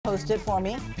post it for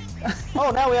me.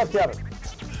 Oh, now we have Kevin.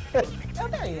 Oh,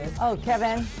 there he is. Oh,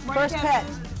 Kevin. First pet.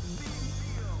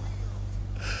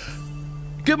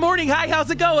 Good morning. Hi,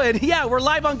 how's it going? Yeah, we're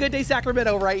live on Good Day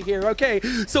Sacramento right here. Okay,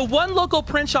 so one local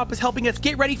print shop is helping us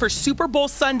get ready for Super Bowl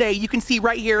Sunday. You can see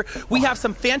right here, we have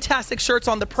some fantastic shirts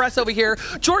on the press over here.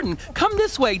 Jordan, come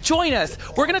this way, join us.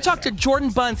 We're gonna talk to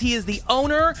Jordan Bunns. He is the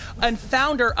owner and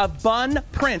founder of Bunn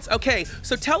Prints. Okay,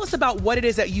 so tell us about what it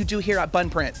is that you do here at Bunn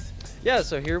Prints. Yeah,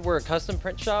 so here we're a custom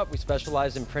print shop. We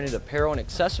specialize in printed apparel and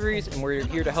accessories, and we're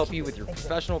here to help you with your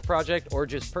professional project or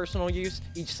just personal use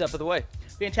each step of the way.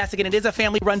 Fantastic, and it is a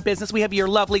family-run business. We have your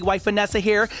lovely wife, Vanessa,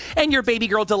 here, and your baby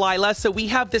girl, Delilah. So we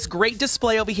have this great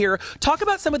display over here. Talk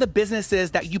about some of the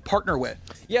businesses that you partner with.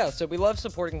 Yeah, so we love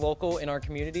supporting local in our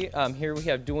community. Here we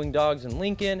have Doing Dogs in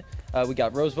Lincoln. We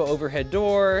got Roseville Overhead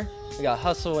Door. We got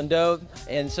Hustle and Dope.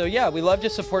 And so, yeah, we love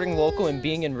just supporting local and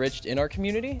being enriched in our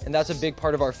community, and that's a big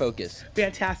part of our focus.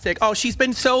 Fantastic. Oh, she's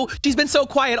been so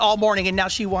quiet all morning, and now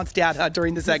she wants dad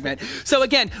during the segment. So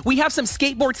again, we have some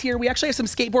skateboards here. We actually have some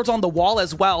skateboards on the wall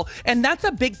as well, and that's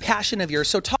a big passion of yours.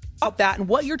 So talk about that and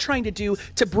what you're trying to do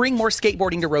to bring more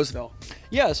skateboarding to Roseville.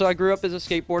 Yeah, so I grew up as a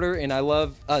skateboarder, and I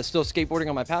love still skateboarding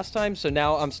on my pastime. So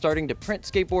now I'm starting to print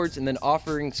skateboards and then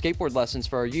offering skateboard lessons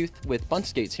for our youth with Bunn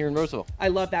Skates here in Roseville. I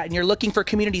love that. And you're looking for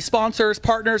community sponsors,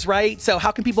 partners, right? So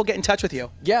how can people get in touch with you?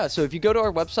 Yeah, so if you go to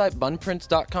our website,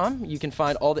 bunnprints.com, you can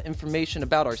find all the information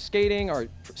about our skating, our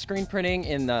screen printing,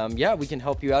 and yeah, we can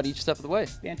help you out each step of the way.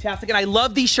 Fantastic. And I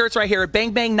love these shirts right here,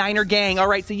 Bang Bang Niner Gang. All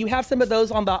right, so you have some of those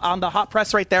on the hot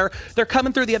press right there. They're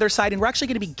coming through the other side, and we're actually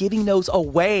going to be giving those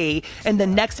away in the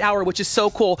next hour, which is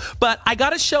so cool. But I got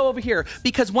to show over here,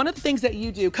 because one of the things that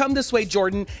you do, come this way,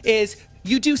 Jordan, is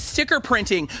you do sticker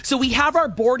printing. So we have our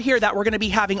board here that we're going to be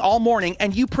having all morning,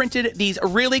 and you printed these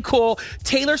really cool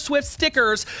Taylor Swift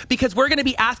stickers because we're going to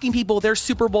be asking people their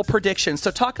Super Bowl predictions. So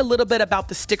talk a little bit about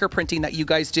the sticker printing that you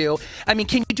guys do. I mean,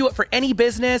 can you do it for any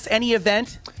business, any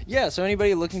event? Yeah, so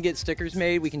anybody looking to get stickers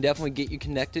made, we can definitely get you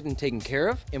connected and taken care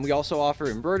of. And we also offer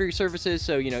embroidery services.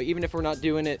 So, you know, even if we're not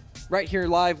doing it right here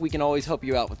live, we can always help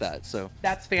you out with that. So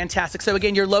that's fantastic. So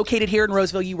again, you're located here in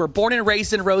Roseville. You were born and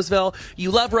raised in Roseville.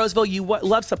 You love Roseville. You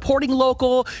love supporting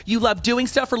local. You love doing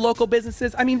stuff for local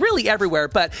businesses. I mean, really everywhere.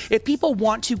 But if people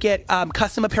want to get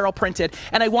custom apparel printed,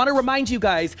 and I want to remind you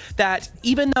guys that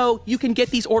even though you can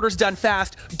get these orders done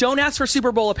fast, don't ask for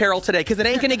Super Bowl apparel today, because it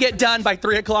ain't going to get done by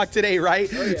 3 o'clock today, right?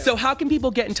 Oh, yeah. So how can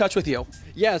people get in touch with you?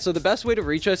 Yeah, so the best way to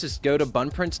reach us is go to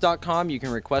bunnprints.com. You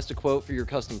can request a quote for your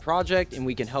custom project, and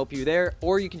we can help you there.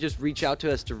 Or you can just reach out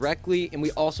to us directly, and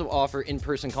we also offer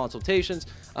in-person consultations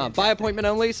by appointment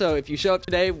only. So if you show up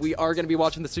today, we are going to be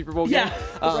watching the Super Bowl game.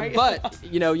 Right. But,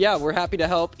 you know, yeah, we're happy to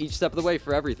help each step of the way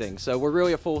for everything. So we're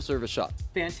really a full-service shop.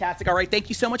 Fantastic. All right, thank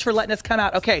you so much for letting us come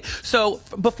out. Okay, so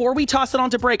before we toss it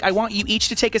on to break, I want you each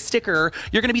to take a sticker.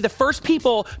 You're going to be the first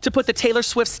people to put the Taylor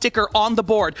Swift sticker on the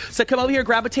board. So come over here,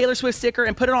 grab a Taylor Swift sticker,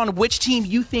 and put it on which team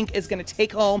you think is going to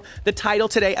take home the title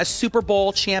today as Super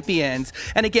Bowl champions.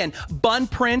 And again, Bunn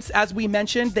Prints, as we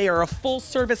mentioned, they are a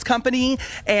full-service company,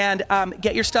 and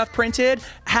get your stuff printed,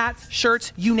 hats,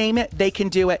 shirts, you name it, they can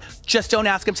do it. Just don't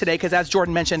ask them today, because as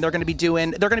Jordan mentioned, they're going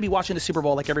to be watching the Super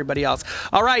Bowl like everybody else.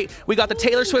 All right, we got the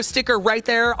Taylor Swift sticker right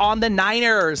there on the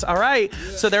Niners. All right,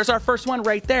 so there's our first one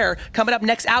right there. Coming up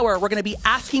next hour, we're going to be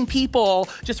asking people,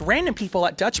 just random people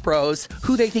at Dutch Bros,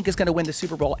 who they think is going to win the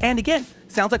Super Bowl. And again,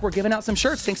 sounds like we're giving out some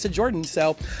shirts thanks to Jordan.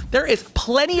 So there is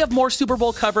plenty of more Super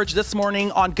Bowl coverage this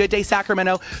morning on Good Day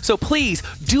Sacramento. So please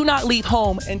do not leave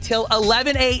home until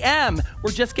 11 a.m.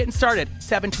 We're just getting started.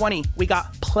 7:20. We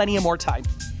got plenty of more time.